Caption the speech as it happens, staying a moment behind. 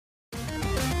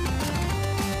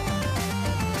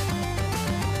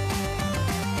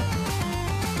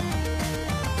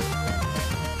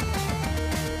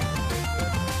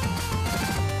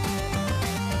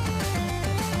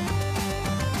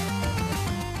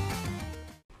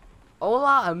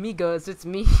Hola amigos, it's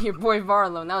me, your boy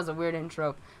Varlo, and that was a weird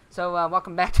intro. So,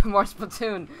 welcome back to more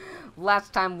Splatoon.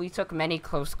 Last time we took many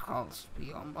close calls.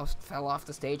 We almost fell off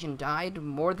the stage and died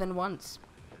more than once.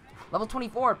 Level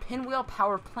 24, Pinwheel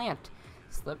Power Plant.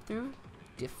 Slip through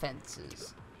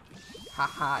defenses.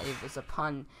 Haha, it was a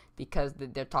pun because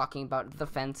they're talking about the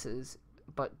fences,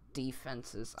 but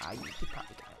defenses. You probably got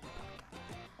it.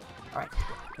 Alright,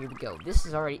 here we go. This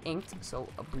is already inked, so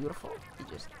beautiful. You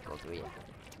just go through it.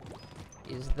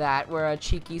 Is that where a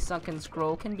cheeky sunken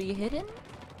scroll can be hidden?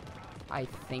 I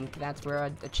think that's where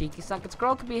a cheeky sunken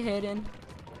scroll can be hidden.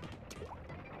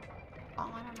 Oh,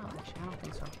 I don't know, actually. I don't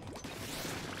think so.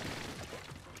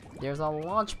 There's a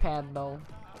launch pad, though.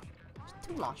 There's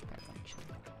two launch pads, actually.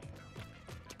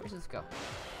 Where's this go?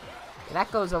 Okay, that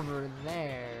goes over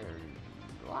there.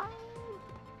 Why?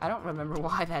 I don't remember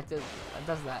why that does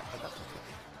that, but that's okay.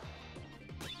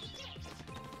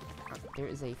 There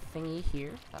is a thingy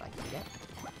here that I can get.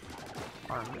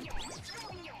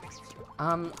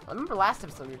 Armor. Remember last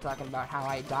episode we were talking about how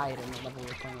I died in the level we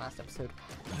were playing last episode.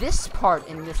 This part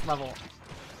in this level,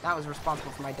 that was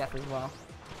responsible for my death as well.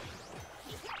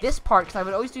 This part, because I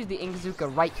would always do the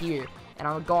Ingzuka right here, and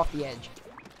I would go off the edge.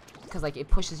 Because, like, it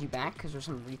pushes you back, because there's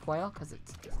some recoil, because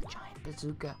it's a giant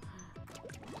bazooka.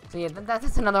 So yeah,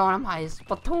 that's another one of my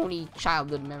Splatoon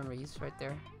childhood memories right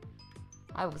there.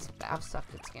 I've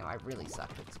sucked at this game. I really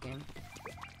sucked at this game.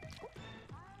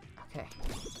 Okay.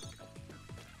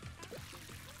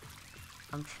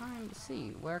 I'm trying to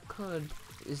see, where could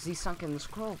the sunken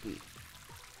scroll be?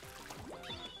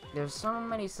 There's so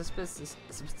many suspicious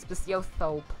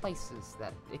places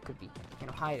that it could be,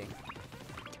 hiding.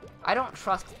 I don't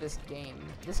trust this game.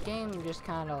 This game just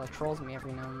kind of trolls me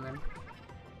every now and then.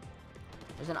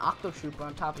 There's an Octo Trooper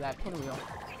on top of that pinwheel.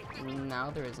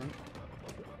 No, there isn't.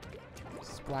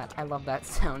 Splat. I love that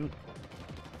sound.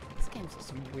 This game's just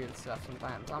some weird stuff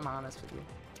sometimes. I'm honest with you.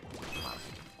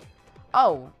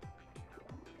 Oh!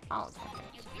 Oh,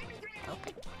 okay.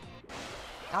 Okay.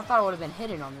 I thought it would have been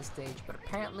hidden on this stage, but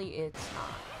apparently it's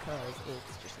not, because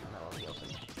it's just in the middle of the open.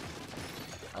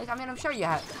 Like, I mean, I'm sure you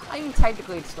have. I mean,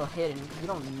 technically it's still hidden. You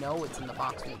don't know it's in the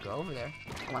box when you go over there,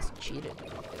 unless you cheated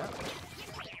and looked it up.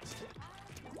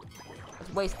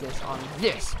 Let's waste this on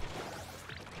this.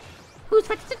 Who's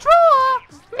ready to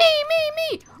draw?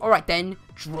 Me! Alright then,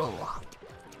 draw.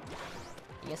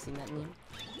 You guys seen that meme?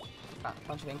 About a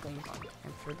bunch of inklings on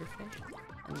and triggerfish.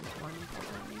 And one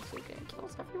music and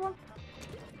kills everyone.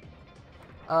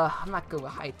 I'm not good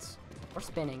with heights. Or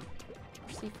spinning.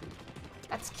 Or seafood.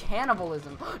 That's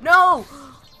cannibalism. No!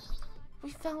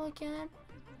 We fell again.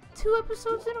 2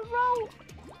 episodes in a row.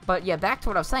 But yeah, back to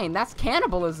what I was saying. That's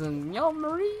cannibalism. Yo,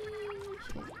 Marie.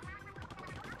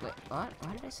 Wait, what?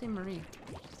 Why did I say Marie?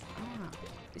 I don't know.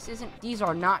 This isn't. These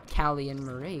are not Callie and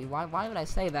Marie. Why would I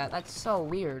say that? That's so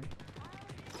weird.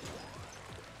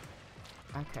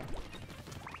 Okay.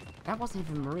 That wasn't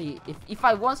even Marie. If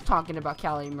I was talking about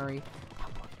Callie and Marie,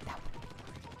 that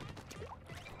would.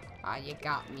 Ah, you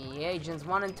got me. Agents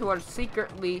 1 and 2 are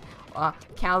secretly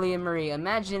Callie and Marie.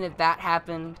 Imagine if that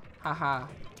happened. Haha.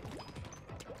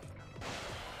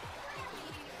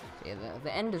 Yeah,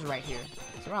 the end is right here.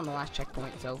 So we're on the last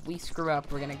checkpoint, so if we screw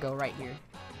up, we're gonna go right here.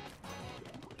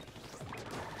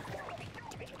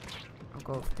 I'll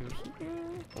go through here.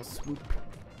 We'll swoop.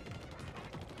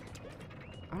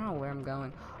 I don't know where I'm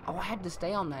going. Oh, I had to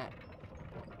stay on that.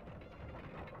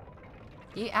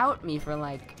 You out me for,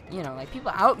 like, like,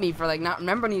 people out me for, like, not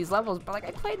remembering these levels, but, like,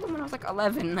 I played them when I was, like,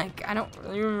 11. Like, I don't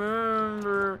really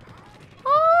remember.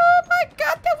 Oh, my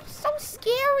God, that was so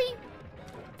scary.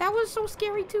 That was so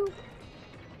scary, too.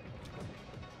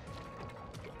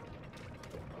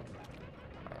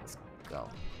 Let's go.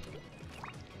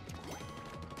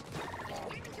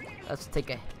 Let's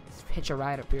hitch a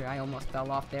ride up here. I almost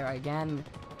fell off there again.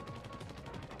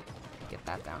 Get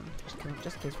that down.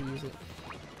 Just in case we use it.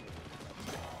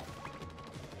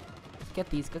 Get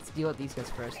these. Let's deal with these guys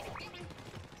first.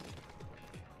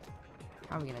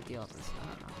 How are we gonna deal with this? I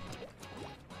don't know.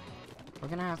 We're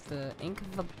gonna have to ink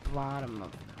the bottom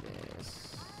of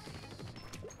this.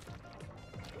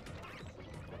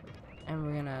 And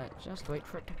we're gonna just wait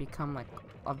for it to become like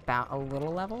about a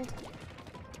little leveled.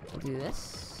 We'll do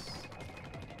this.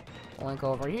 We'll ink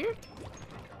over here.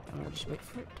 And we'll just wait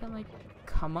for it to like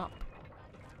come up.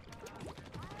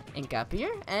 Ink up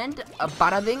here. And a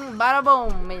bada bing, bada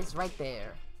boom is right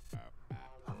there.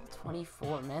 Level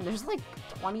 24, man. There's like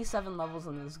 27 levels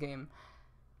in this game.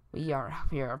 We are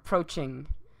approaching.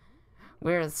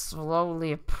 We're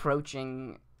slowly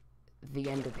approaching the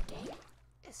end of the game.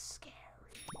 It's scary.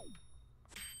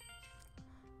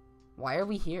 Why are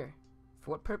we here?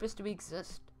 For what purpose do we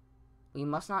exist? We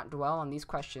must not dwell on these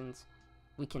questions.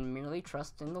 We can merely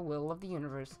trust in the will of the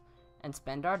universe and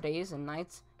spend our days and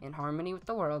nights in harmony with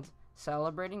the world,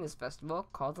 celebrating this festival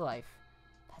called life.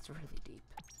 That's really deep.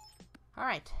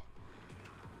 Alright.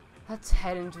 Let's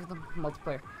head into the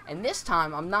multiplayer. And this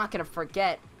time, I'm not going to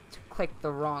forget to click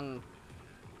the wrong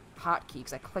hotkey,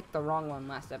 because I clicked the wrong one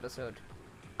last episode.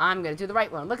 I'm going to do the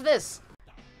right one. Look at this!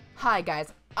 Hi,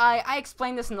 guys. I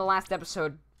explained this in the last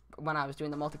episode when I was doing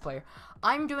the multiplayer.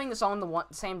 I'm doing this all in the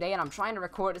same day, and I'm trying to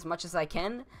record as much as I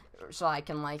can, so I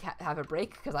can, like, have a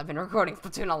break, because I've been recording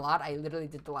Splatoon a lot. I literally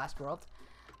did the last world.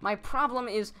 My problem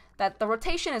is that the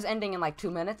rotation is ending in, like,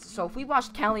 2 minutes, so if we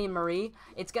watched Callie and Marie,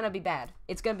 it's gonna be bad.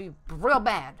 It's gonna be real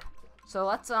bad. So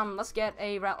let's get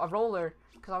a roller,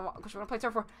 because we're gonna play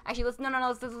Turf War. Actually, let's do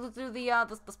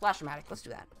the Splash-O-Matic. Let's do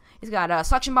that. He's got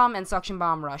Suction Bomb and Suction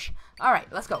Bomb Rush.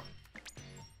 Alright, let's go.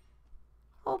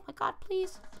 Oh my god,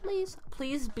 please, please,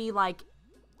 please be like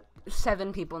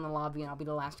 7 people in the lobby and I'll be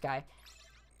the last guy.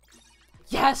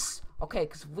 Yes! Okay,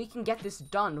 because if we can get this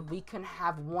done, we can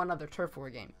have one other Turf War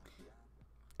game.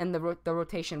 And the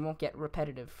rotation won't get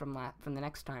repetitive from the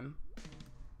next time.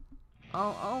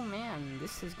 Oh man,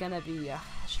 this is gonna be a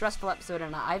stressful episode,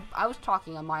 and I was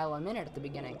talking a mile a minute at the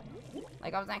beginning.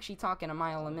 Like, I was actually talking a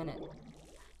mile a minute.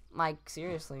 Like,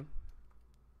 seriously.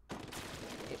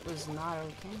 It was not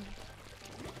okay.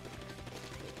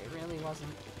 It really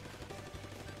wasn't.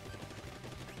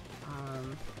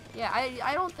 Yeah,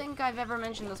 I don't think I've ever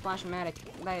mentioned the Splash-O-Matic,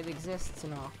 that it exists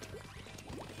and all.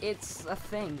 It's a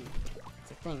thing.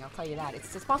 It's a thing, I'll tell you that. It's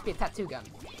supposed to be a tattoo gun,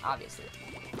 obviously.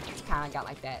 It's kind of got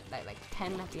like that, like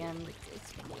 10 at the end.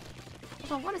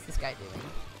 So what is this guy doing?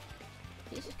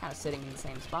 He's just kind of sitting in the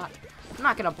same spot. I'm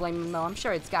not gonna blame him though. I'm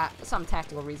sure it's got some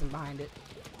tactical reason behind it.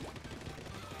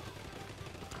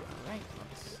 Alright,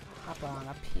 let's hop on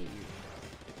up here.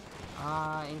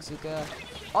 Inkzuka.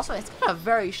 Also, it's got a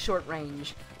very short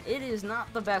range. It is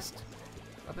not the best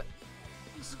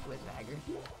squid bagger,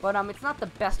 but it's not the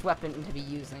best weapon to be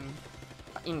using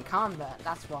in combat.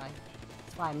 That's why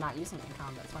I'm not using it in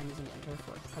combat. That's why I'm using it in Turf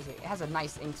War, because it has a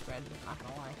nice ink spread. Not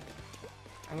gonna lie.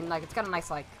 I mean, like, it's got a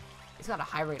nice, like, it's got a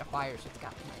high rate of fire, so it's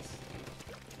got nice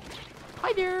ink.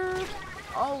 Hi there.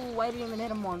 Oh, I didn't even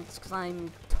hit him once because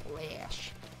I'm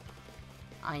trash.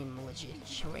 I'm legit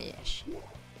trash.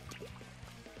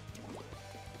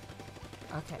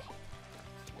 Okay.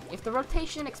 If the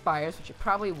rotation expires, which it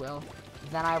probably will,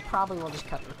 then I probably will just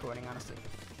cut the recording, honestly.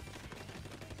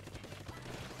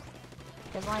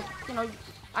 Because, like, you know,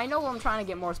 I know I'm trying to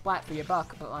get more splat for your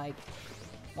buck, but, like,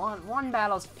 one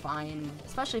battle's fine.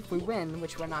 Especially if we win,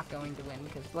 which we're not going to win,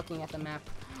 because looking at the map,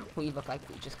 we look like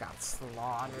we just got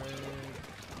slaughtered.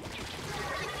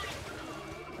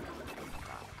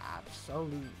 Got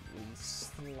absolutely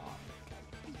slaughtered.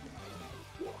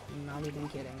 Not even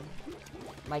kidding.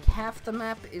 Like, half the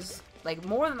map is, like,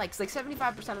 more than, like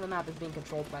 75% of the map is being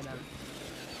controlled by them.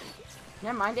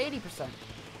 Never mind, 80%.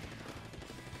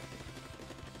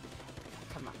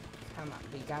 Come on,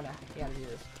 we gotta do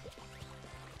this.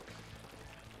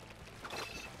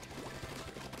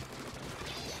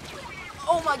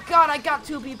 Oh my god, I got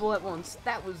 2 people at once.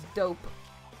 That was dope.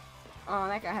 Oh,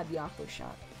 that guy had the aqua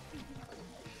shot.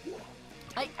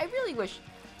 I really wish...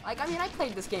 Like, I mean, I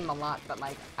played this game a lot, but,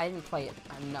 like, I didn't play it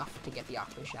enough to get the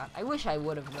aqua shot. I wish I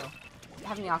would have, though.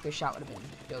 Having the aqua shot would have been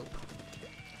dope.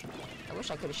 I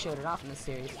wish I could have showed it off in this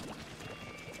series.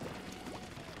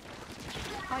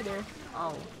 Hi there.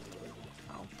 Oh.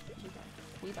 Oh.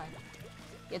 We died.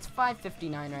 It's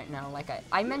 5:59 right now. Like,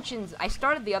 I mentioned, I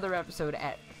started the other episode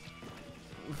at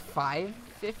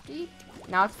 5:50.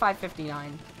 Now it's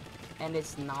 5:59. And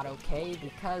it's not okay,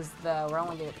 because we're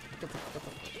only gonna get to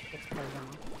play them.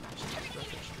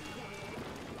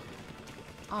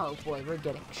 Oh boy, we're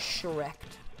getting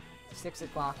shreked. 6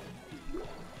 o'clock.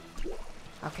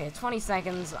 Okay, 20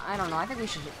 seconds. I don't know. I think we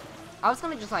should... I was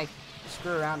gonna just, like,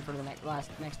 screw around for the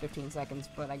next 15 seconds,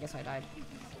 but I guess I died.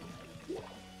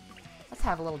 Let's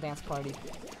have a little dance party.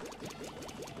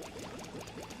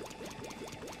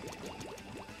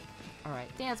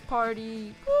 Alright, dance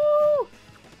party. Woo!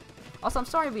 Also, I'm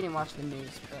sorry we didn't watch the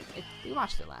news, but we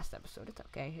watched it last episode. It's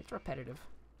okay. It's repetitive.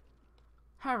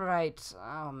 Alright.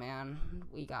 Oh, man.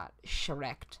 We got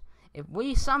shreked. If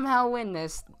we somehow win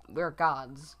this, we're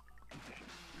gods.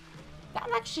 That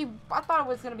actually... I thought it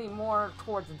was going to be more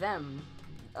towards them,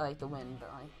 like, the win.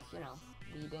 But, like, you know,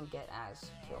 we didn't get as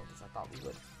killed as I thought we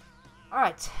would.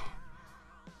 Alright.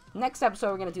 Next episode,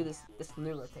 we're going to do this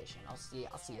new rotation. I'll see you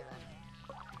then.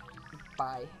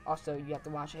 Bye. Also, you have to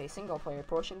watch a single player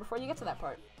portion before you get to that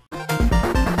part.